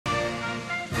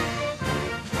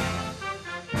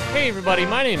Hey everybody,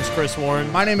 my name's Chris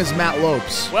Warren. My name is Matt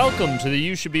Lopes. Welcome to the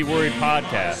You Should Be Worried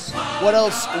podcast. What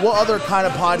else? What other kind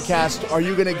of podcast are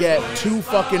you gonna get two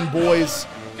fucking boys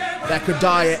that could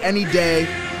die at any day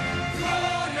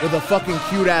with a fucking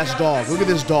cute ass dog? Look at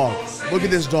this dog. Look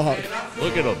at this dog.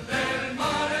 Look at him.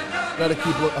 Gotta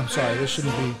keep. I'm sorry. This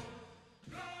shouldn't be.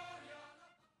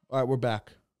 All right, we're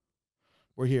back.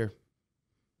 We're here.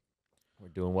 We're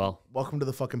doing well. Welcome to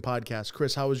the fucking podcast,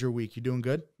 Chris. How was your week? You doing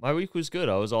good? My week was good.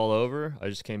 I was all over. I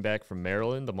just came back from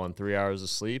Maryland. I'm on 3 hours of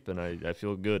sleep, and I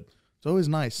feel good. It's always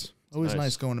nice. Always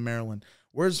nice going to Maryland.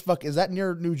 Where's is that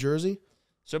near New Jersey?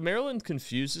 So Maryland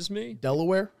confuses me.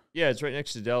 Delaware? Yeah, it's right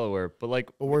next to Delaware. But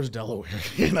like, where's Delaware?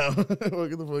 You know, what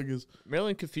the fuck is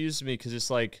Maryland confuses me because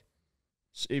it's like,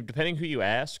 depending who you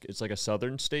ask, it's like a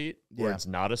southern state or it's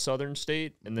not a southern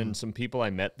state. And then some people I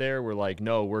met there were like,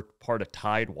 no, we're part of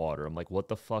Tidewater. I'm like, what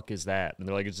the fuck is that? And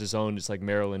they're like, it's its own, it's like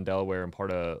Maryland, Delaware, and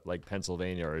part of like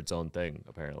Pennsylvania are its own thing,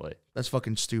 apparently. That's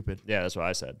fucking stupid. Yeah, that's what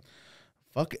I said.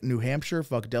 Fuck New Hampshire,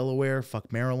 fuck Delaware,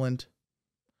 fuck Maryland.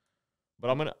 But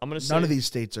I'm gonna say none of these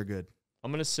states are good.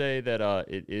 I'm gonna say that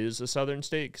it is a southern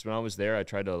state because when I was there, I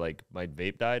tried to my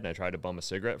vape died and I tried to bum a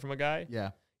cigarette from a guy. Yeah.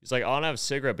 He's like, I don't have a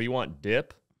cigarette, but you want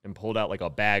dip? And pulled out like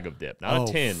a bag of dip. Not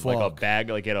a tin, like a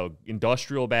bag, like an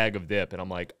industrial bag of dip. And I'm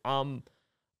like, I'm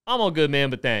all good,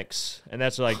 man, but thanks. And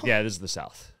that's like, yeah, this is the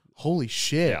South. Holy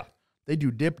shit. Yeah. They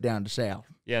do dip down to South.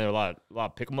 Yeah, there are a lot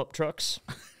of pick-em-up trucks.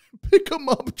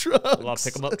 Pick-em-up trucks. A lot of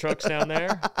pick-em-up trucks down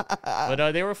there.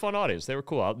 But they were a fun audience. They were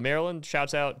cool. Maryland,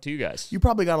 shouts out to you guys. You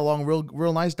probably got along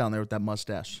real nice down there with that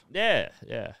mustache. Yeah.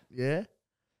 Yeah?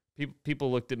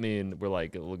 People looked at me and were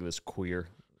like, look at this queer.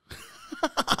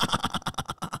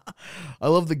 I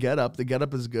love the getup. The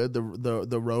getup is good.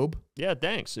 The robe. Yeah,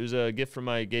 thanks. It was a gift from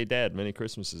my gay dad many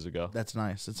Christmases ago. That's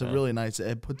nice. It's a really nice.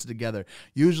 It puts it together.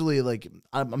 Usually, like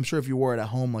I'm sure if you wore it at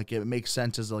home, like it makes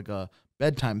sense as like a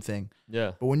bedtime thing.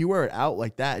 Yeah. But when you wear it out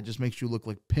like that, it just makes you look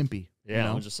like pimpy.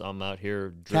 Yeah, you know? I'm out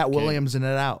here. Cat Williams in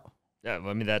it out. Yeah,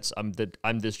 I mean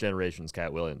I'm this generation's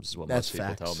Cat Williams is what most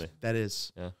people tell me. That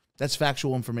is. Yeah. That's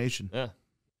factual information. Yeah.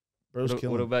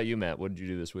 What about you, Matt? What did you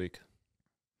do this week?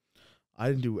 I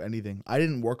didn't do anything. I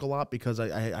didn't work a lot because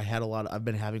I had a lot. I've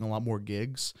been having a lot more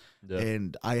gigs,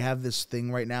 and I have this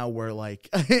thing right now where like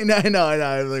I know.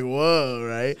 I'm like, whoa,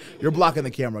 right? You're blocking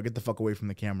the camera. Get the fuck away from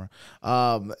the camera.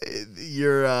 The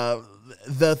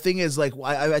thing is like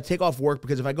I take off work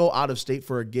because if I go out of state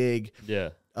for a gig,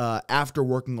 after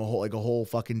working a whole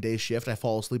fucking day shift, I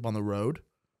fall asleep on the road,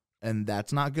 and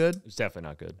that's not good. It's definitely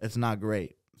not good. It's not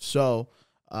great. So.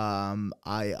 I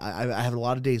have a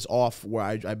lot of days off where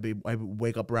I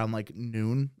wake up around like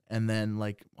noon, and then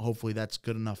like hopefully that's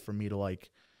good enough for me to like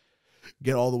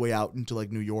get all the way out into like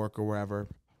New York or wherever.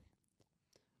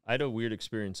 I had a weird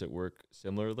experience at work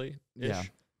similarly. Yeah.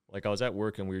 Like I was at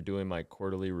work and we were doing my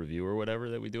quarterly review or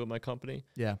whatever that we do at my company.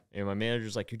 Yeah. And my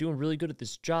manager's like, you're doing really good at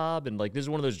this job. And like, this is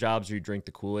one of those jobs where you drink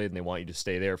the Kool-Aid and they want you to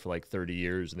stay there for like 30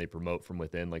 years and they promote from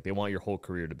within. Like they want your whole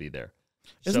career to be there.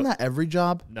 Isn't that every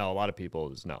job? No, a lot of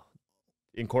people no.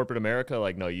 In corporate America,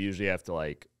 like no, you usually have to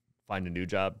like find a new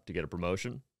job to get a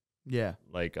promotion. Yeah.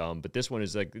 Like, but this one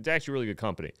is like it's actually a really good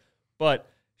company. But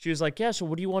she was like, yeah, so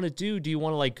what do you want to do? Do you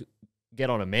want to like get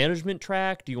on a management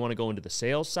track? Do you want to go into the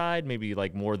sales side? Maybe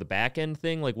like more of the back end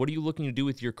thing? Like, what are you looking to do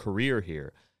with your career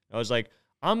here? I was like,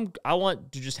 I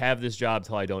want to just have this job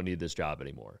till I don't need this job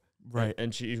anymore. Right.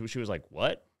 And she was like,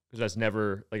 what? Because that's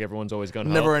never, like, everyone's always going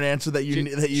to never an answer that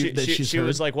she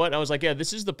was like, what? And I was like, yeah,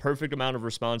 this is the perfect amount of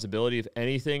responsibility. If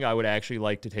anything, I would actually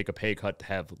like to take a pay cut to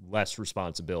have less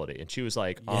responsibility. And she was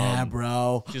like, yeah,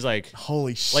 bro. She's like,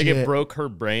 holy shit. Like, it broke her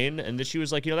brain. And then she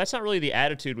was like, that's not really the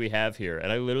attitude we have here.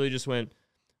 And I literally just went,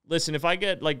 listen, if I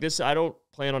get like this, I don't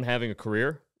plan on having a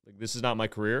career. Like, this is not my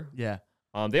career. Yeah.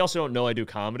 They also don't know I do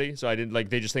comedy, so I didn't like.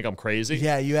 They just think I'm crazy.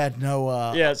 Yeah, you had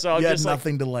no. So you had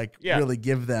nothing to really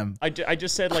give them. I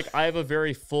just said like I have a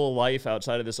very full life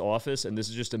outside of this office, and this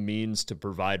is just a means to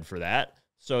provide for that.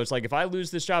 So it's like if I lose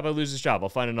this job, I lose this job. I'll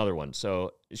find another one.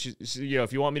 So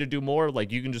if you want me to do more,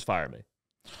 like you can just fire me.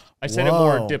 I said it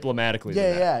more diplomatically.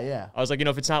 Yeah. I was like,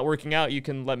 if it's not working out, you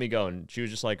can let me go. And she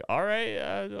was just like, all right,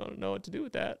 I don't know what to do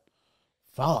with that.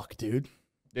 Fuck, dude.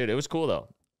 Dude, it was cool though.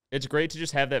 It's great to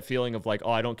just have that feeling of like,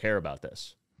 oh, I don't care about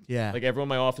this. Yeah. Like everyone in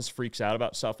my office freaks out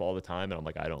about stuff all the time. And I'm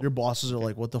like, I don't. Your bosses are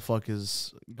like, what the fuck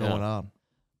is going on?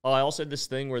 Oh, I also had this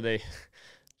thing where the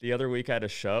other week I had a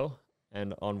show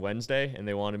and on Wednesday and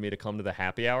they wanted me to come to the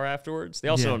happy hour afterwards. They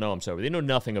also don't know I'm sober. They know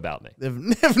nothing about me. They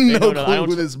have no clue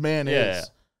who this man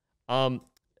is. And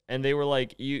they were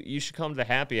like, you should come to the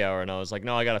happy hour. And I was like,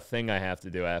 no, I got a thing I have to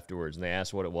do afterwards. And they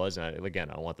asked what it was. And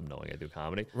I want them knowing I do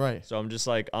comedy. Right. So I'm just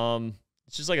like,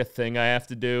 it's just like a thing I have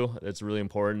to do. That's really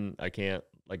important. I can't,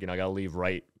 like, I got to leave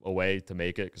right away to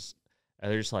make it.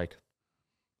 And they're just like,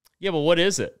 yeah, but what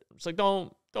is it? It's like,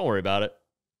 don't worry about it.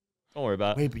 Don't worry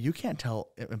about it. Wait, but you can't tell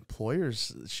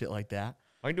employers shit like that.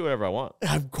 I can do whatever I want.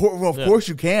 Of course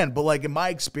you can. But like in my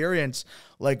experience,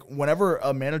 like whenever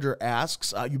a manager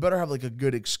asks, you better have like a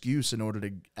good excuse in order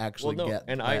to actually get.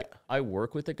 And that. I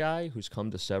work with a guy who's come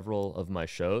to several of my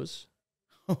shows.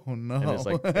 Oh no! And is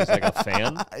like a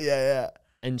fan. Yeah.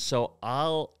 And so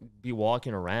I'll be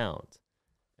walking around,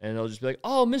 and they'll just be like,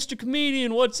 "Oh, Mr.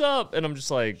 Comedian, what's up?" And I'm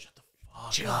just like,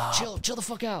 "Chill the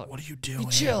fuck out. What are you doing?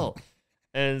 Chill."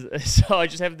 And so I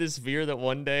just have this fear that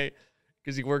one day,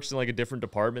 because he works in like a different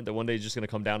department, that one day he's just gonna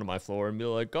come down to my floor and be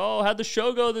like, "Oh, how'd the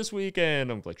show go this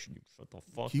weekend?" I'm like, "Shut the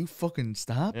fuck." Can you fucking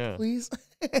stop, please?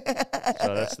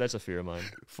 So that's a fear of mine.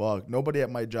 Fuck. Nobody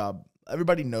at my job.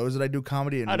 Everybody knows that I do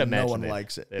comedy, and no one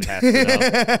likes it. They'd have to know.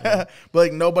 Yeah. But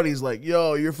like nobody's like,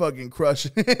 "Yo, you're fucking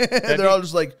crushing." They're all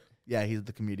just like, "Yeah, he's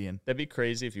the comedian." That'd be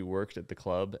crazy if you worked at the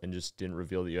club and just didn't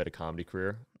reveal that you had a comedy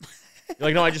career. You're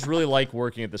like, no, I just really like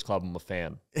working at this club. I'm a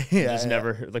fan.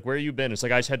 Never like, where have you been? It's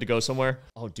like I just had to go somewhere.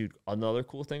 Oh, dude, another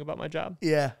cool thing about my job.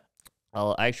 Yeah.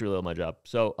 I actually really love my job.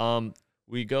 So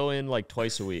we go in like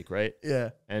twice a week, right? Yeah.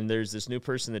 And there's this new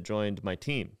person that joined my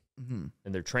team, and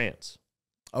they're trans.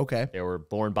 Okay. They were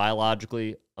born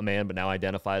biologically a man, but now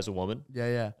identify as a woman.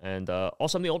 Yeah. And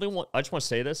also, I'm the only one. I just want to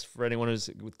say this for anyone who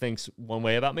thinks one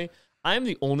way about me. I'm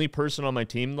the only person on my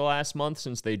team the last month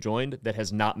since they joined that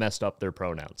has not messed up their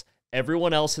pronouns.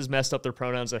 Everyone else has messed up their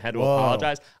pronouns and had to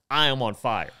apologize. I am on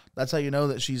fire. That's how you know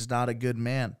that she's not a good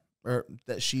man, or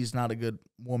that she's not a good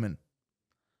woman.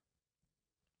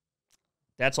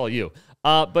 That's all you.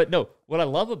 But no, what I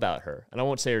love about her, and I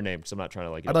won't say her name because I'm not trying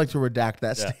to like. I'd like to redact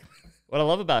that statement. What I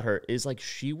love about her is like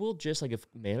she will just like if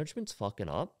management's fucking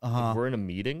up, if we're in a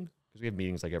meeting because we have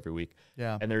meetings like every week,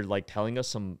 and they're like telling us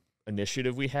some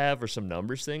initiative we have or some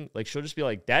numbers thing, like she'll just be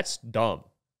like, "That's dumb."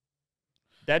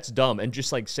 That's dumb, and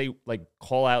just like say like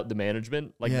call out the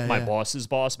management, like my boss's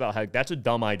boss, about how that's a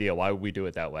dumb idea. Why would we do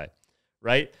it that way,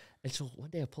 right? And so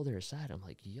one day I pulled her aside. I'm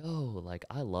like, "Yo, like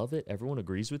I love it. Everyone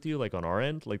agrees with you, like on our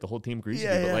end, like the whole team agrees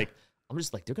with you, but like I'm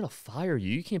just like they're gonna fire you.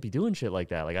 You can't be doing shit like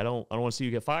that. Like I don't want to see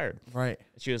you get fired." Right?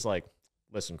 And she was like,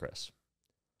 "Listen, Chris,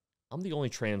 I'm the only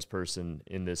trans person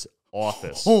in this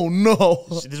office." Oh no!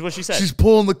 This is what she said. She's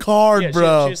pulling the card,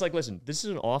 bro. She was like, "Listen, this is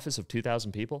an office of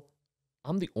 2,000 people.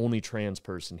 I'm the only trans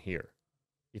person here.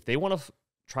 If they want to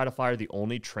try to fire the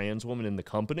only trans woman in the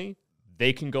company,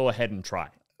 they can go ahead and try."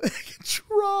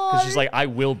 Because she's like, "I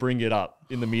will bring it up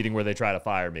in the meeting where they try to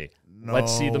fire me.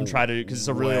 Let's see them try to," because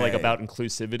it's really like about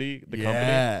inclusivity, the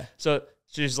company. So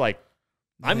she's like,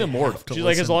 "I'm immortal." She's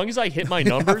like, "As long as I hit my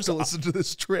numbers." To listen to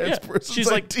this trans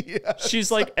person's idea. She's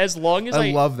like, "As long as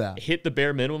I love that. Hit the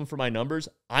bare minimum for my numbers,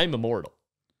 I'm immortal."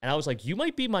 And I was like, "You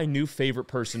might be my new favorite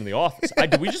person in the office.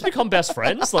 Did we just become best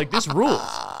friends? Like, this rules."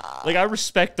 Like, I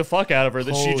respect the fuck out of her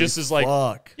that she just is like,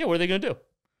 "Yeah, what are they gonna do?"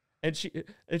 And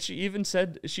she even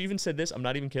said this. I'm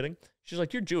not even kidding. She's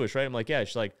like, "You're Jewish, right?" I'm like, "Yeah."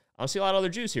 She's like, "I don't see a lot of other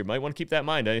Jews here. Might want to keep that in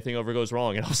mind. Anything ever goes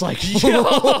wrong." And I was like, "Yo,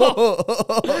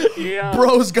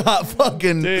 bro's got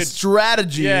fucking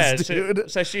strategies,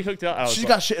 dude." So she hooked up. She's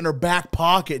got shit in her back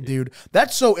pocket, dude.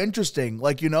 That's so interesting.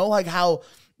 Like, you know, like how.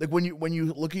 Like when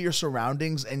you look at your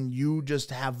surroundings and you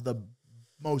just have the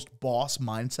most boss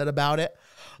mindset about it,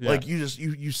 like you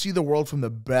see the world from the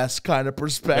best kind of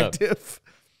perspective.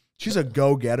 She's a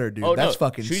go-getter, dude. That's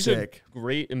fucking She's sick. A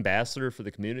great ambassador for the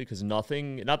community because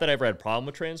nothing, not that I ever had a problem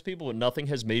with trans people, but nothing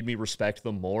has made me respect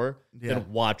them more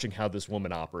than watching how this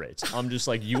woman operates. I'm just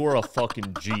like, you are a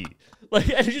fucking G. Like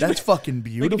that's fucking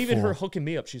beautiful. Like, even her hooking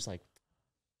me up, she's like,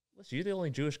 "Listen, you're the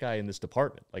only Jewish guy in this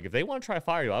department. Like, if they want to try to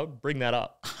fire you, I would bring that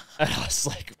up." And I was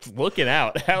like, looking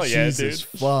out. Hell yeah, Jesus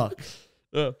dude. Fuck.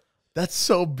 That's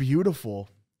so beautiful.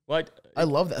 Well, I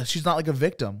love that. She's not like a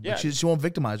victim. Yeah. Like she won't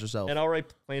victimize herself. And I already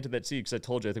planted that seed because I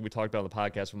told you, I think we talked about on the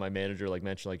podcast when my manager like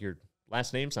mentioned, like, your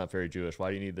last name's not very Jewish. Why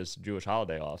do you need this Jewish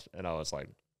holiday off? And I was like,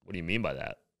 what do you mean by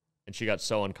that? And she got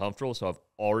so uncomfortable. So I've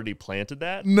already planted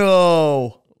that.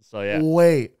 No. So yeah.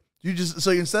 Wait. You just,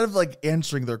 so instead of like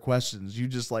answering their questions, you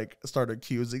just like start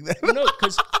accusing them. No,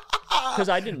 because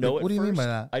I didn't know it. What do you mean by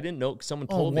that? I didn't know. Someone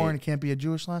told Warren me. can't be a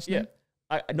Jewish last name?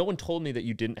 Yeah. No one told me that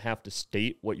you didn't have to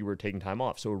state what you were taking time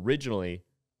off. So originally,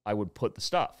 I would put the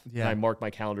stuff. Yeah. And I mark my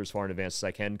calendar as far in advance as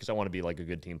I can because I want to be like a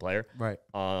good team player. Right.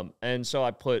 And so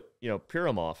I put,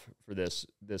 Purim off for this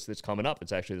that's coming up.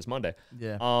 It's actually this Monday.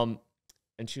 Yeah.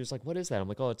 And she was like, "What is that?" I'm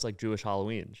like, "Oh, it's like Jewish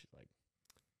Halloween." She's like,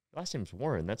 "Last name's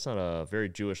Warren. That's not a very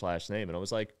Jewish last name." And I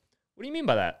was like, "What do you mean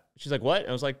by that?" She's like, "What?" And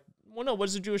I was like, well, no, what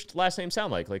does a Jewish last name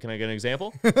sound like? Like, can I get an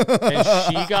example? And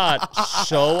she got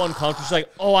so uncomfortable. She's like,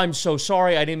 oh, I'm so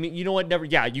sorry. I didn't mean, you know what? Never.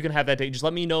 Yeah, you can have that day. Just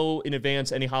let me know in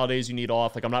advance any holidays you need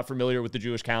off. Like, I'm not familiar with the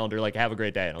Jewish calendar. Like, have a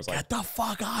great day. And I was like, get the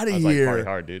fuck out of here. here. Party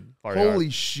hard, dude. Party Holy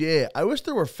hard. shit. I wish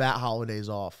there were fat holidays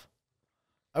off.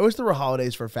 I wish there were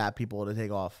holidays for fat people to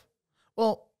take off.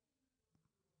 Well,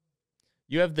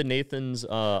 you have the Nathan's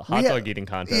hot dog eating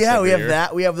contest. Yeah, we have year.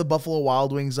 that. We have the Buffalo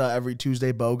Wild Wings every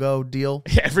Tuesday BOGO deal.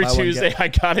 Every Tuesday, I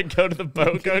gotta go to the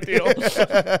BOGO deal.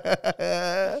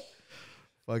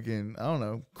 Fucking, I don't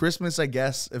know. Christmas, I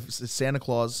guess, if Santa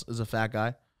Claus is a fat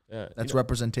guy, that's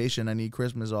representation. I need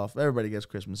Christmas off. Everybody gets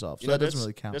Christmas off, so that doesn't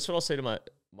really count. That's what I'll say to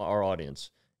our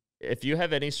audience. If you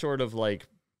have any sort of like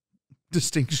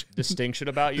distinction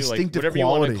about you, like whatever you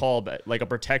want to call, like a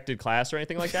protected class or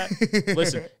anything like that.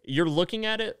 Listen, you're looking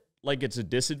at it like it's a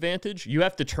disadvantage. You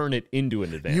have to turn it into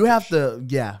an advantage. You have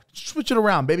to, switch it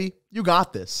around, baby. You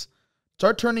got this.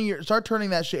 Start turning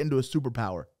that shit into a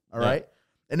superpower. All right.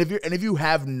 And if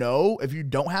you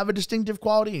don't have a distinctive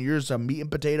quality and you're just a meat and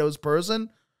potatoes person,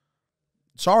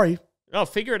 sorry. No,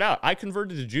 figure it out. I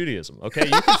converted to Judaism. Okay,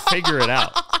 you can figure it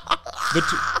out.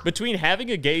 Between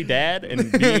having a gay dad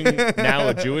and being now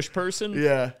a Jewish person,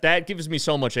 that gives me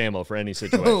so much ammo for any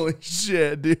situation. Holy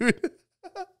shit, dude.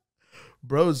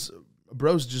 Bro's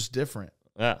just different.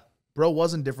 Yeah. Bro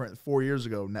wasn't different 4 years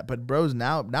ago, but bro's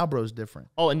now bro's different.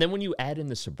 Oh, and then when you add in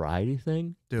the sobriety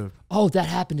thing, dude. Oh, that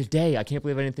happened today. I can't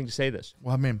believe I didn't think to say this.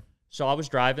 Well, I mean, so I was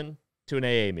driving to an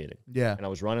AA meeting. Yeah. And I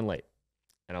was running late,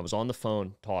 and I was on the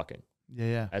phone talking.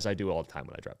 Yeah. As I do all the time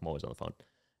when I drive. I'm always on the phone,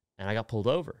 and I got pulled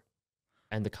over.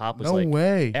 And the cop was no like,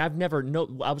 way. I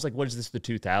was like, what is this, the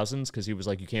 2000s? Because he was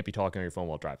like, you can't be talking on your phone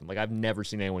while driving. Like, I've never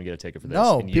seen anyone get a ticket for this.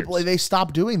 No, in years. people, they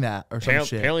stopped doing that or some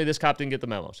shit. Apparently, this cop didn't get the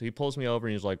memo. So he pulls me over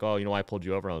and he's like, oh, you know why I pulled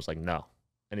you over? And I was like, no.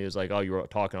 And he was like, oh, you were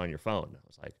talking on your phone. And I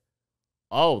was like,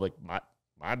 oh, like,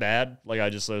 my bad. Like, I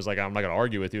was like, I'm not going to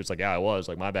argue with you. It's like, yeah, I was.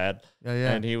 Like, my bad.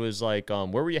 Yeah. And he was like, where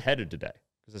were you headed today?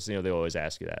 Because, they always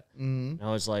ask you that. Mm-hmm. And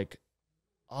I was like,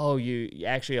 oh,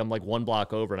 actually, I'm like 1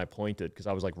 block over, and I pointed because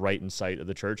I was like right in sight of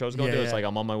the church I was going to. It's like,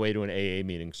 I'm on my way to an AA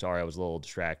meeting. Sorry, I was a little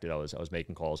distracted. I was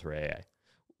making calls for AA.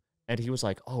 And he was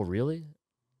like, oh, really?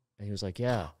 And he was like,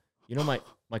 yeah. You know,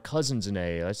 my cousin's in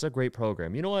AA. That's a great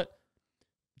program. You know what?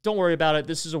 Don't worry about it.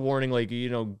 This is a warning. Like,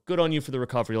 good on you for the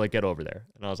recovery. Like, get over there.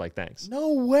 And I was like, thanks.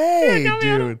 No way,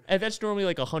 dude. And that's normally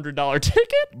like $100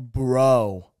 ticket.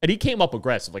 Bro. And he came up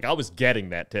aggressive. Like, I was getting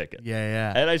that ticket.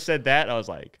 Yeah. And I said that, and I was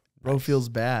like, bro feels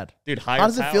bad. Dude, how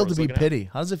does it feel to be pity?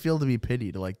 How does it feel to be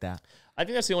pitied like that? I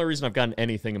think that's the only reason I've gotten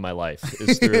anything in my life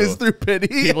is through pity.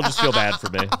 People just feel bad for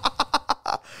me.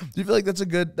 Do you feel like that's a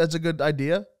good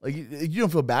idea? Like you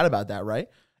don't feel bad about that, right?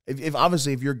 If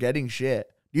obviously if you're getting shit,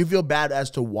 do you feel bad as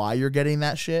to why you're getting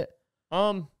that shit?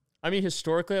 I mean,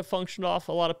 historically I've functioned off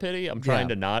a lot of pity. I'm trying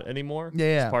to not anymore.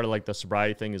 Yeah. It's part of like the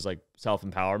sobriety thing is like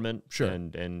self-empowerment. Sure.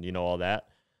 And all that.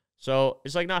 So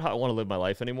it's like not how I want to live my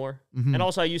life anymore. Mm-hmm. And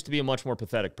also I used to be a much more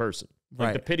pathetic person. Like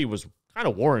right. The pity was kind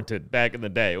of warranted back in the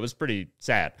day. It was pretty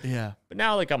sad. Yeah. But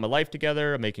now like I got my life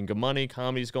together. I'm making good money.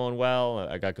 Comedy's going well.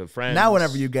 I got good friends. Now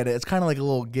whenever you get it, it's kind of like a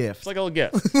little gift. It's like a little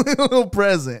gift. A little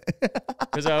present.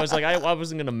 Because I was like, I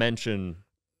wasn't going to mention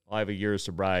I have a year of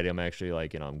sobriety. I'm actually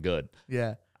like, I'm good.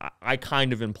 Yeah. I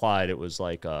kind of implied it was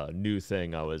like a new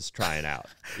thing I was trying out.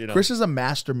 Chris is a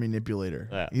master manipulator.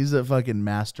 Yeah. He's a fucking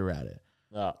master at it.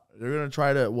 They're gonna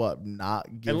try to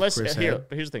not give Unless, Chris head?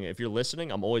 Here's the thing: if you're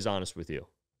listening, I'm always honest with you.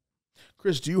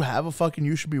 Chris, do you have a fucking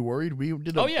you should be worried? We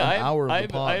did an hour of the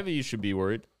pod. I have a you should be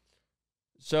worried.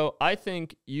 So I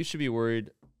think you should be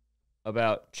worried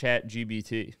about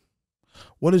ChatGPT.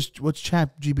 What's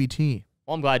ChatGPT?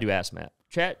 Well, I'm glad you asked, Matt.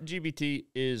 ChatGPT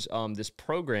is this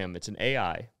program. It's an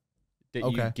AI that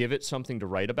you give it something to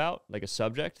write about, like a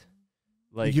subject.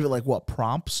 Like you give it like what,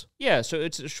 prompts? Yeah, so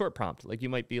it's a short prompt. Like you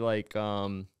might be like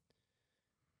for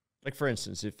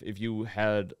instance, if you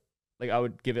had I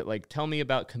would give it like, tell me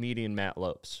about comedian Matt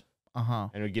Lopes.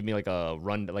 And it would give me like a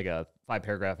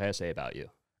 5-paragraph essay about you.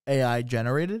 AI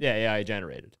generated? Yeah, AI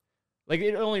generated. Like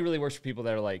it only really works for people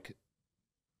that are like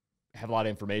have a lot of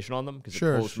information on them because it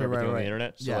pulls from everything on the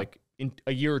internet. So like in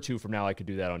a year or two from now, I could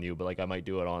do that on you, but like I might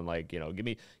do it on like, give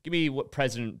me what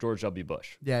President George W.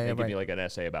 Bush. Give me like an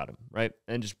essay about him, right?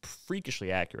 And just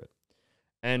freakishly accurate.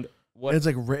 And it's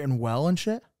like written well and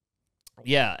shit.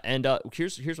 Yeah, and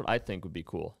here's what I think would be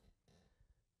cool.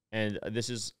 And this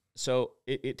is so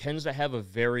it tends to have a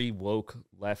very woke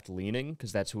left leaning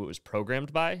because that's who it was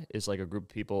programmed by, is like a group of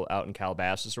people out in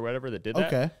Calabasas or whatever that did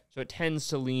that. Okay. So it tends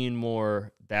to lean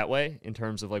more that way in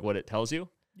terms of like what it tells you.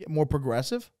 Yeah, more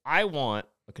progressive? I want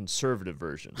a conservative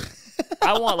version.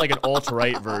 I want like an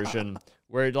alt-right version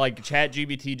where like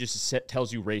ChatGPT just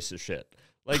tells you racist shit.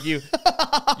 Like you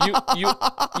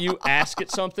ask it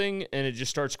something and it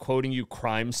just starts quoting you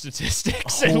crime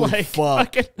statistics and like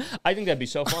fuck. I think that'd be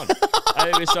so fun. I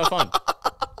think it'd be so fun.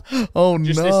 Oh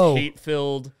just no! This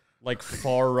hate-filled, like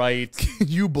far right,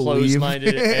 you believe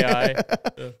closed-minded AI.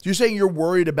 You're saying you're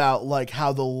worried about like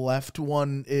how the left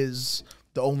one is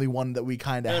the only one that we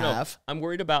kind of have. No. I'm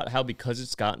worried about how because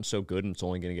it's gotten so good and it's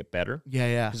only going to get better.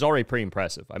 Yeah. It's already pretty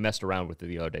impressive. I messed around with it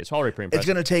the other day. It's already pretty impressive.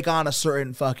 It's going to take on a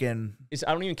certain fucking...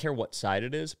 I don't even care what side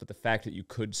it is, but the fact that you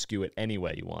could skew it any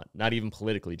way you want. Not even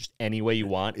politically, just any way you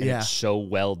want. And it's so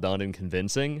well done and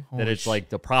convincing that it's like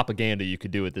the propaganda you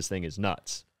could do with this thing is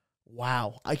nuts.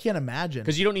 Wow. I can't imagine.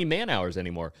 Because you don't need man hours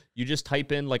anymore. You just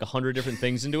type in like 100 different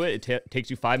things into it. It takes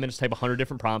you 5 minutes to type 100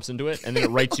 different prompts into it. And then it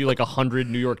writes you like 100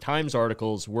 New York Times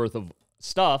articles worth of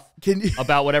stuff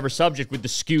about whatever subject with the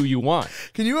skew you want.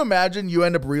 Can you imagine you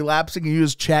end up relapsing and you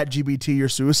use ChatGPT your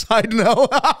suicide note?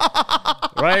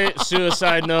 Right?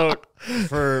 Suicide note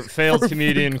for failed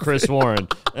comedian Chris Warren.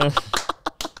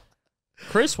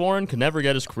 Chris Warren could never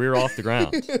get his career off the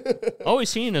ground. Always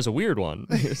seen as a weird one.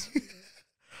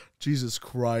 Jesus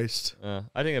Christ. I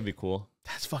think that'd be cool.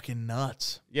 That's fucking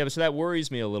nuts. Yeah, but so that worries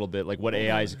me a little bit, like what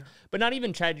AI's... But not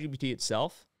even ChatGPT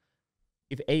itself.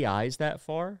 If AI is that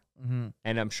far,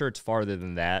 and I'm sure it's farther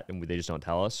than that, and they just don't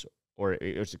tell us, or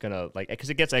it's going to, like, because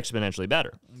it gets exponentially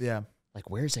better. Yeah. Like,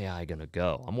 where's AI going to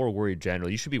go? I'm more worried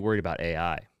generally. You should be worried about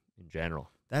AI in general.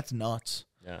 That's nuts.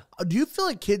 Yeah. Do you feel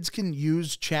like kids can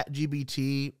use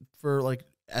ChatGPT for, like,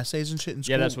 essays and shit in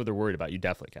school? Yeah, that's what they're worried about. You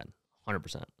definitely can.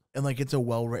 100%. And, like, it's a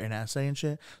well-written essay and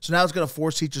shit. So now it's going to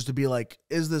force teachers to be like,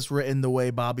 is this written the way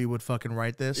Bobby would fucking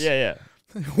write this? Yeah.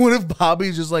 What if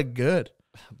Bobby's just, like, good?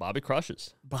 Bobby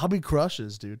crushes. Bobby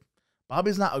crushes, dude.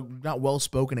 Bobby's not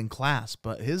well-spoken in class,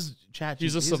 but his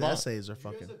his essays are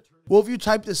fucking... Well, if you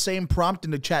type the same prompt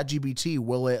into ChatGPT,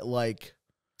 will it, like...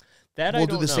 That we'll I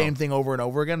don't do the know. same thing over and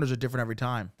over again, or is it different every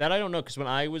time? That I don't know, because when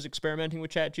I was experimenting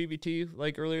with ChatGPT,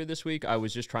 like, earlier this week, I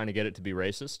was just trying to get it to be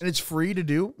racist. And it's free to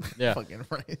do? Yeah. Fucking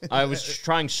right. I was just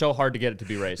trying so hard to get it to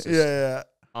be racist. Yeah.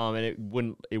 And it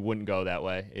wouldn't go that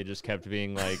way. It just kept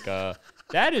being like,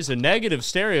 that is a negative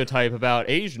stereotype about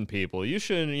Asian people. You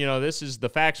shouldn't, this is the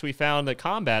facts we found that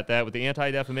combat that with the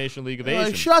Anti-Defamation League of Asians.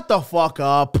 Like, shut the fuck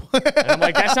up. And I'm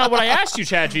like, that's not what I asked you,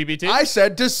 ChatGPT. I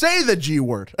said to say the G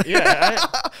word. Yeah.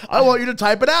 I want you to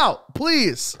type it out,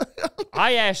 please.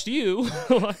 I asked you.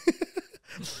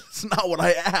 It's not what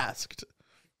I asked.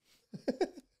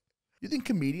 You think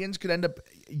comedians could end up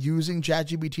using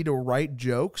ChatGPT to write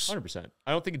jokes? 100%.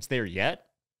 I don't think it's there yet.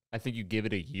 I think you give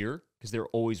it a year because they're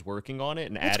always working on it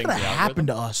and adding What's to the going to happen algorithm.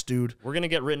 to us, dude? We're going to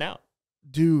get written out.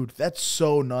 Dude, that's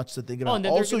so nuts to think about. And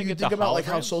then Also, you get think the about like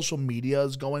how holograms. social media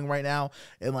is going right now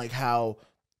and like how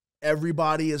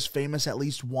everybody is famous at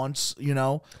least once,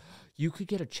 You could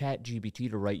get a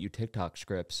ChatGPT to write you TikTok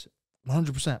scripts.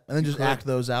 100%. And then just act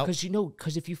those out.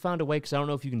 Because if you found a way, because I don't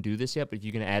know if you can do this yet, but if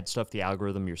you can add stuff to the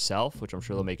algorithm yourself, which I'm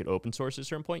sure they'll make it open source at a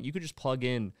certain point, you could just plug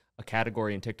in a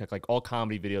category in TikTok, like all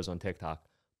comedy videos on TikTok,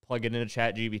 plug it into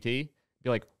ChatGPT, be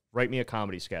like, write me a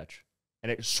comedy sketch.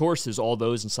 And it sources all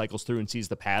those and cycles through and sees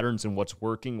the patterns and what's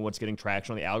working, what's getting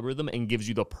traction on the algorithm, and gives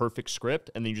you the perfect script,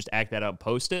 and then you just act that out and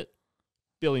post it.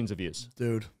 Billions of views.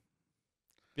 Dude.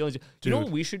 Billions. Do you know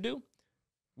what we should do?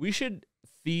 We should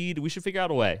figure out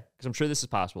a way, because I'm sure this is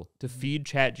possible, to feed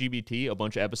ChatGPT a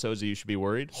bunch of episodes that You Should Be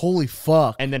Worried. Holy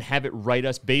fuck. And then have it write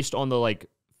us, based on the like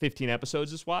 15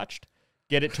 episodes it's watched,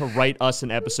 get it to write us an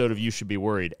episode of You Should Be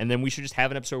Worried. And then we should just have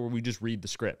an episode where we just read the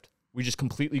script. We just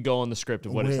completely go on the script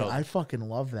of what it's telling. I fucking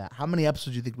love that. How many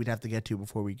episodes do you think we'd have to get to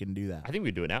before we can do that? I think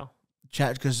we'd do it now.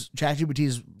 Because ChatGPT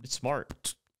is It's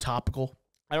smart. topical.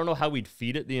 I don't know how we'd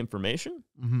feed it the information.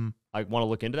 I want to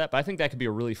look into that, but I think that could be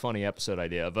a really funny episode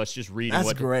idea of us just reading.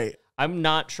 That's great. I'm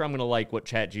not sure I'm gonna like what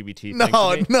ChatGPT. No,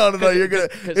 thinks of me. no. You're gonna.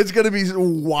 It's gonna be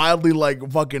wildly like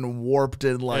fucking warped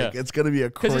and like it's gonna be a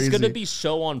crazy. Because it's gonna be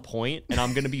so on point, and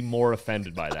I'm gonna be more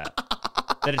offended by that.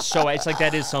 That it's so. It's like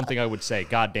that is something I would say.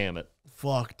 God damn it.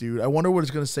 Fuck, dude. I wonder what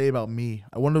it's gonna say about me.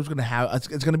 I wonder what's gonna have.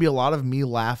 It's gonna be a lot of me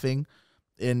laughing,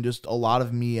 and just a lot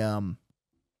of me. I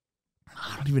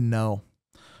don't even know.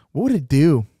 What would it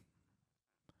do?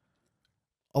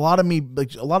 A lot of me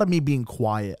being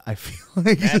quiet. I feel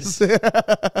like just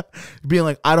being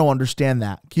like, I don't understand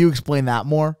that. Can you explain that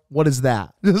more? What is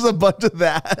that? There's a bunch of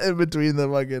that in between the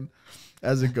fucking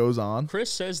as it goes on. Chris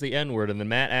says the N-word, and then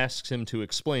Matt asks him to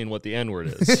explain what the N-word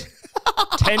is.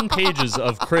 10 pages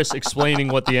of Chris explaining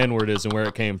what the N-word is and where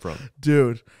it came from.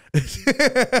 Dude.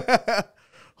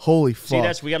 Holy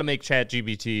fuck. See, we got to make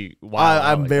ChatGPT wild.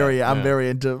 I'm very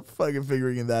into fucking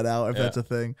figuring that out if that's a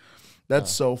thing.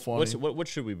 That's so funny. What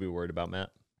should we be worried about,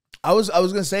 Matt? I was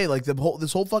gonna say, like,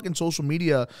 this whole fucking social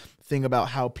media thing about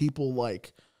how people,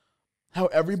 like, how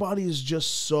everybody is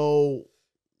just so,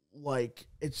 like,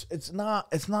 it's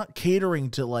not catering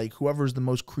to, like, whoever's the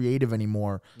most creative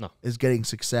anymore is getting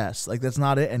success. Like, that's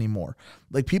not it anymore.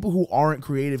 Like, people who aren't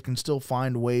creative can still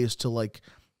find ways to, like,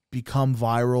 become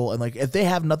viral, and, like, if they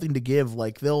have nothing to give,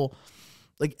 like, they'll,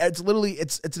 like, it's literally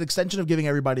it's an extension of giving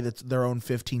everybody that's their own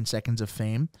 15 seconds of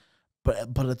fame.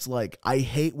 But it's like, I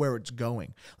hate where it's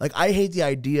going. Like, I hate the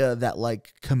idea that,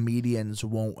 like, comedians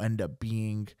won't end up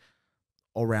being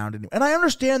around anymore. And I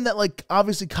understand that, like,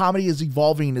 obviously comedy is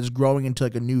evolving and is growing into,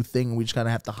 like, a new thing, and we just kind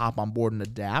of have to hop on board and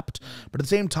adapt. But at the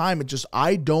same time,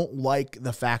 I don't like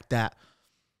the fact that,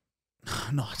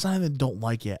 no, it's not even don't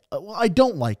like it. Well, I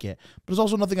don't like it, but there's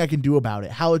also nothing I can do about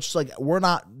it. How it's just like,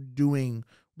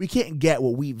 we can't get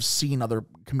what we've seen other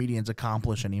comedians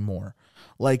accomplish anymore.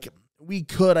 Like, we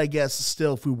could, I guess,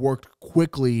 still, if we worked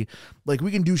quickly, like, we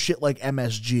can do shit like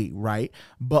MSG, right?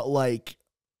 But, like,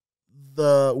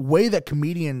 the way that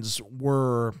comedians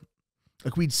were,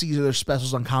 like, we'd see their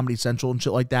specials on Comedy Central and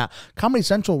shit like that. Comedy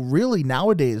Central, really,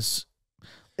 nowadays,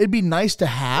 it'd be nice to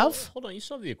have. Hold on, you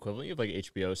still have the equivalent. You have, like,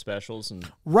 HBO specials and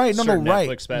right,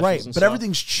 Netflix specials right. and But stuff.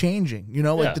 everything's changing, you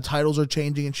know, like, the titles are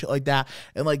changing and shit like that.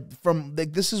 And, like,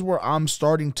 this is where I'm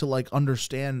starting to, like,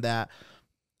 understand that,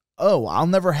 oh, I'll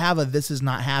never have a This Is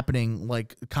Not Happening,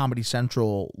 like, Comedy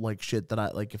Central, like, shit that I,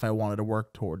 like, if I wanted to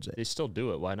work towards it. They still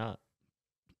do it. Why not?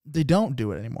 They don't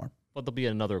do it anymore. But there'll be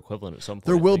another equivalent at some point.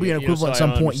 There will be an equivalent at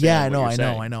some point. Yeah, I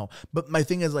know. know. But my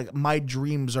thing is, like, my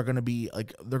dreams are going to be,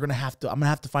 like, I'm going to have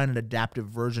to find an adaptive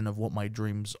version of what my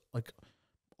dreams, like,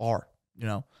 are, you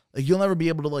know? Like, you'll never be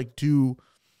able to, like, do,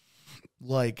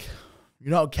 like, you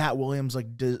know how Cat Williams,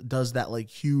 like, does that, like,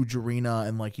 huge arena,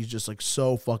 and, like, he's just, like,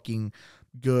 so fucking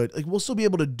good. Like, we'll still be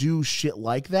able to do shit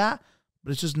like that,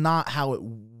 but it's just not how it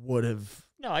would have.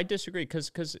 No, I disagree,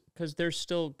 because there's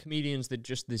still comedians that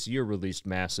just this year released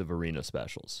massive arena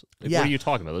specials. Like, what are you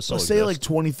talking about? Let's say like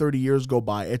 20, 30 years go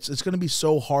by. It's going to be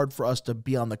so hard for us to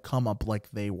be on the come up like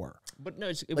they were. But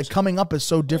no, like, coming up is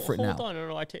so different now. Hold on,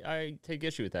 no, I take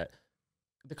issue with that.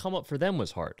 The come up for them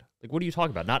was hard. Like, what are you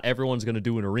talking about? Not everyone's going to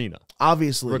do an arena.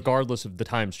 Obviously. Regardless of the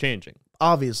times changing.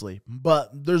 Obviously. But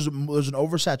there's an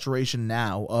oversaturation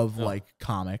now of, like,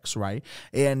 comics, right?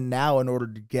 And now, in order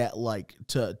to get, like,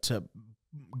 to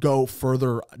go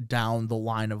further down the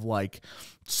line of, like,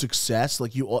 success,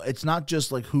 like, it's not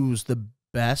just, like, who's the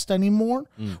best anymore.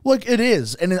 Like, it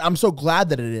is, and I'm so glad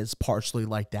that it is partially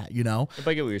like that, you know. If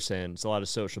I get what you're saying, it's a lot of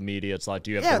social media. It's a lot.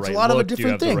 Do you have the right it's a lot look? Of a different do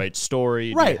you have thing. the right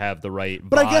story? Right. Do you have the right vibe?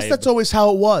 But I guess that's always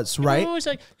how it was, right? Always,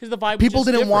 like, because the vibe. People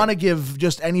didn't want to to give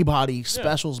just anybody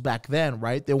specials back then,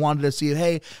 right? They wanted to see,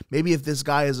 hey, maybe if this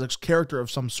guy is a character of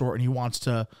some sort and he wants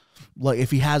to, like,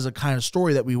 if he has a kind of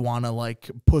story that we want to, like,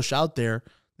 push out there,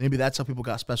 maybe that's how people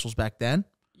got specials back then.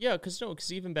 Yeah,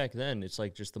 because even back then, it's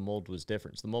like just the mold was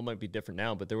different. So the mold might be different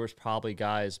now, but there was probably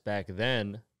guys back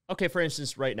then. Okay, for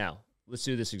instance, right now, let's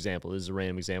do this example. This is a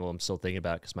random example I'm still thinking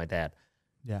about because my dad.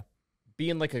 Yeah.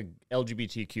 Being like a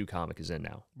LGBTQ comic is in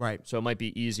now. Right. So it might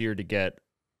be easier to get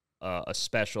a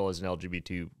special as an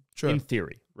LGBT Sure. in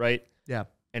theory, right? Yeah.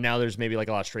 And now there's maybe like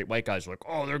a lot of straight white guys who are like,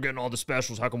 oh, they're getting all the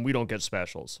specials. How come we don't get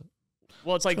specials?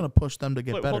 Well, it's like going to push them to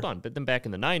get better. Hold on. But then back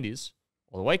in the 90s,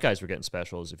 all the white guys were getting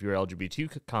specials. If you were an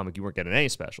LGBT comic, you weren't getting any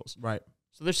specials. Right.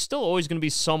 So there's still always going to be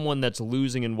someone that's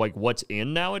losing in, like, what's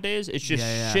in nowadays. It's just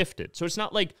shifted. So it's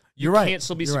not like you can't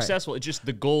still be successful. It's just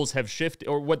the goals have shifted,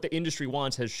 or what the industry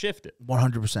wants has shifted.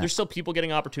 100%. There's still people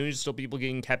getting opportunities, still people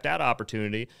getting kept out of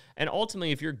opportunity. And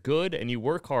ultimately, if you're good and you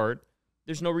work hard,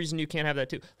 there's no reason you can't have that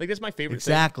too. Like, that's my favorite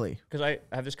thing. Exactly. Because I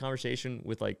have this conversation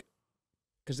with, like,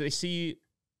 because they see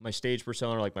my stage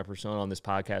persona, or like my persona on this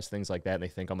podcast, things like that, and they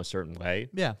think I'm a certain way.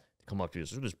 Yeah. They come up to you,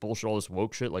 this bullshit, all this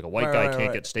woke shit, like a white guy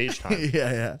can't get stage time.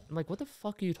 Yeah. I'm like, what the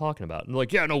fuck are you talking about? And they're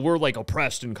like, yeah, no, we're like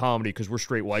oppressed in comedy because we're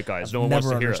straight white guys. No one wants to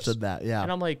hear us. Never understood that, yeah.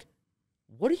 And I'm like,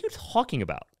 what are you talking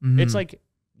about? It's like,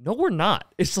 no, we're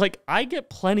not. It's like, I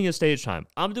get plenty of stage time.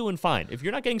 I'm doing fine. If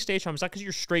you're not getting stage time, it's not because you're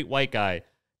a straight white guy.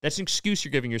 That's an excuse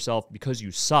you're giving yourself because you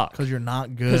suck. Because you're not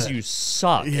good. Because you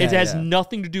suck. Yeah, it has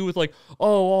nothing to do with, like,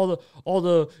 oh, all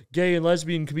the gay and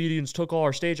lesbian comedians took all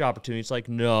our stage opportunities. It's like,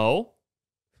 no.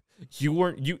 You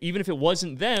weren't, even if it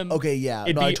wasn't them. Okay, yeah.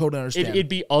 No, I totally understand. It'd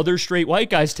be other straight white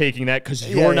guys taking that because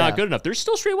you're not good enough. There's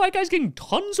still straight white guys getting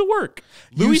tons of work.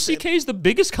 Louis C.K. is the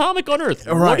biggest comic on earth.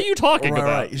 Right. What are you talking about?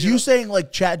 Right. You saying,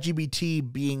 like,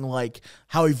 ChatGPT being, like,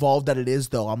 how evolved that it is,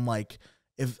 though, I'm like,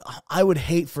 if I would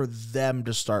hate for them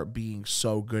to start being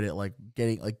so good at like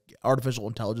getting like artificial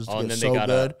intelligence to and get then so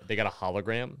good. they got a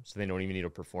hologram, so they don't even need a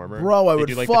performer. Bro, I They would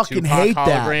do, like, fucking the Tupac hate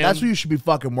that. hologram. That's what you should be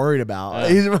fucking worried about. Yeah.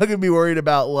 He's fucking be worried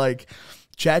about like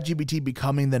ChatGPT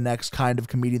becoming the next kind of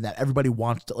comedian that everybody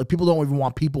wants to. Like, people don't even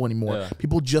want people anymore. Yeah.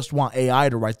 People just want AI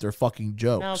to write their fucking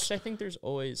jokes. Now, 'cause I think there's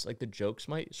always like the jokes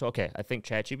might. So okay, I think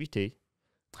ChatGPT.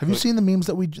 Have you seen the memes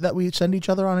that we send each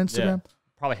other on Instagram? Yeah,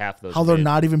 probably half of those. How are they're made.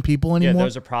 not even people Yeah, anymore.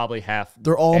 those are probably half.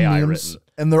 They're all AI memes, written.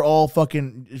 and they're all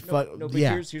fucking. No, but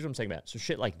yeah. here's what I'm saying, Matt. So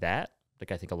shit like that,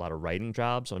 like I think a lot of writing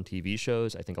jobs on TV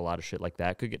shows, I think a lot of shit like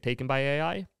that could get taken by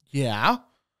AI. Yeah.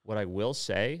 What I will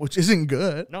say, Which isn't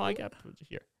good. no, I got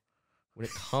here. When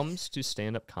it comes to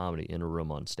stand-up comedy in a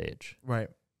room on stage, Right.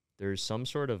 there's some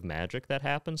sort of magic that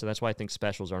happens, and that's why I think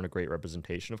specials aren't a great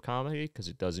representation of comedy, because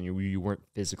it doesn't. You weren't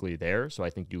physically there, so I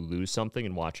think you lose something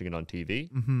in watching it on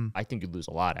TV. Mm-hmm. I think you lose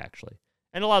a lot, actually.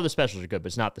 And a lot of the specials are good, but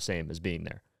it's not the same as being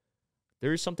there.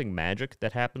 There is something magic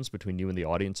that happens between you and the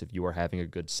audience if you are having a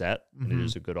good set, and it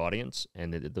is a good audience,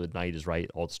 and the night is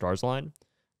right, all the stars line,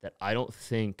 that I don't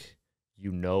think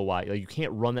you know why. Like, you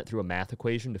can't run that through a math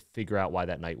equation to figure out why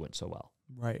that night went so well.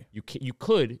 Right. You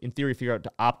could, in theory, figure out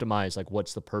to optimize, like,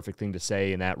 what's the perfect thing to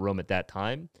say in that room at that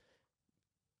time.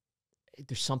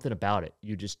 There's something about it.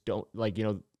 You just don't, like,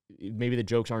 maybe the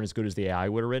jokes aren't as good as the AI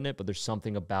would have written it, but there's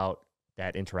something about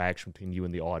that interaction between you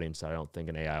and the audience that I don't think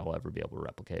an AI will ever be able to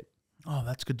replicate. Oh,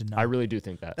 that's good to know. I really do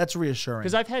think that. That's reassuring.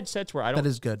 Because I've had sets where That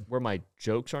is good. where my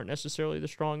jokes aren't necessarily the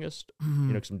strongest,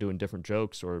 because I'm doing different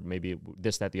jokes, or maybe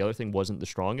this, that, the other thing wasn't the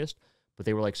strongest, but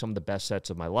they were like some of the best sets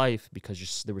of my life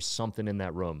because there was something in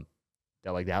that room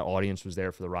that, like, that audience was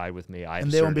there for the ride with me.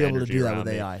 And they won't be able to do that with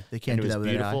AI. They can't do that with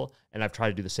AI. It was beautiful. And I've tried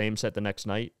to do the same set the next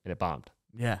night, and it bombed.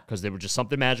 Yeah. Because there was just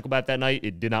something magical about that night.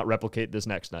 It did not replicate this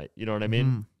next night. You know what I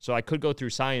mean? So I could go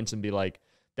through science and be like,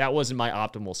 that wasn't my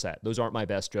optimal set. Those aren't my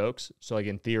best jokes. So, like,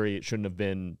 in theory, it shouldn't have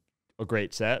been a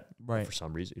great set. Right. For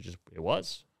some reason, it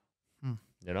was. You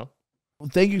know? Well,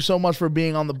 thank you so much for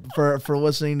being on for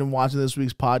listening and watching this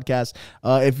week's podcast.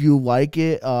 If you like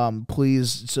it, please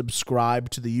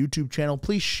subscribe to the YouTube channel.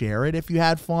 Please share it if you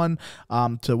had fun.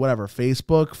 To whatever,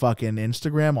 Facebook, fucking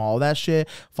Instagram, all that shit.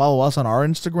 Follow us on our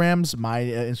Instagrams. My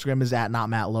Instagram is at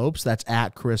 @NotMattLopes. That's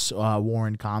at Chris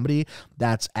Warren Comedy.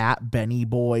 That's at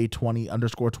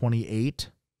BennyBoy20_28.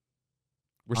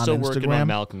 We're still working on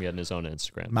Malcolm getting his own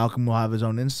Instagram. Malcolm will have his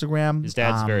own Instagram. His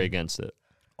dad's very against it.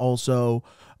 Also,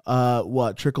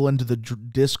 trickle into the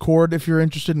Discord if you're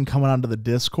interested in coming onto the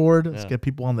Discord. Let's get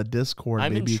people on the Discord.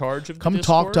 I'm in charge of the Come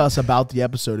Discord. talk to us about the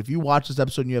episode. If you watch this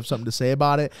episode and you have something to say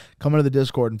about it, come into the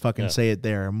Discord and fucking say it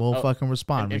there, and we'll fucking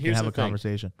respond. And we can have a thing.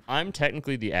 conversation. I'm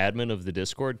technically the admin of the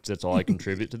Discord because that's all I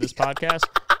contribute to this podcast.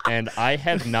 And I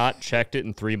have not checked it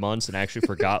in 3 months and actually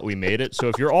forgot we made it. So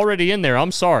if you're already in there,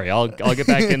 I'm sorry. I'll get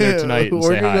back in there tonight and We're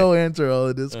say gonna hi. go answer all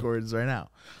the Discords right now.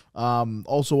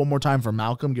 Also, one more time for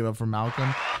Malcolm. Give up for Malcolm.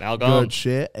 Good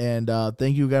shit. And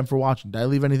thank you again for watching. Did I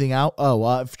leave anything out?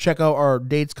 Check out our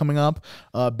dates coming up.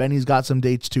 Benny's got some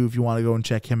dates too if you want to go and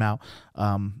check him out.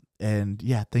 And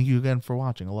yeah, thank you again for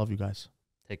watching. I love you guys.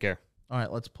 Take care. All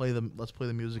right, let's play the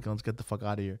music and let's get the fuck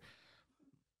out of here.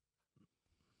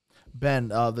 Ben,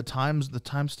 the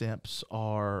timestamps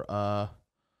are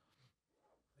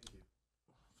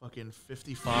fucking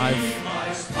 55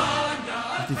 minutes.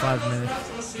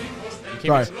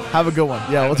 Sorry, have a good one.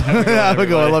 Yeah, have a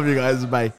good one. I love you guys. Bye.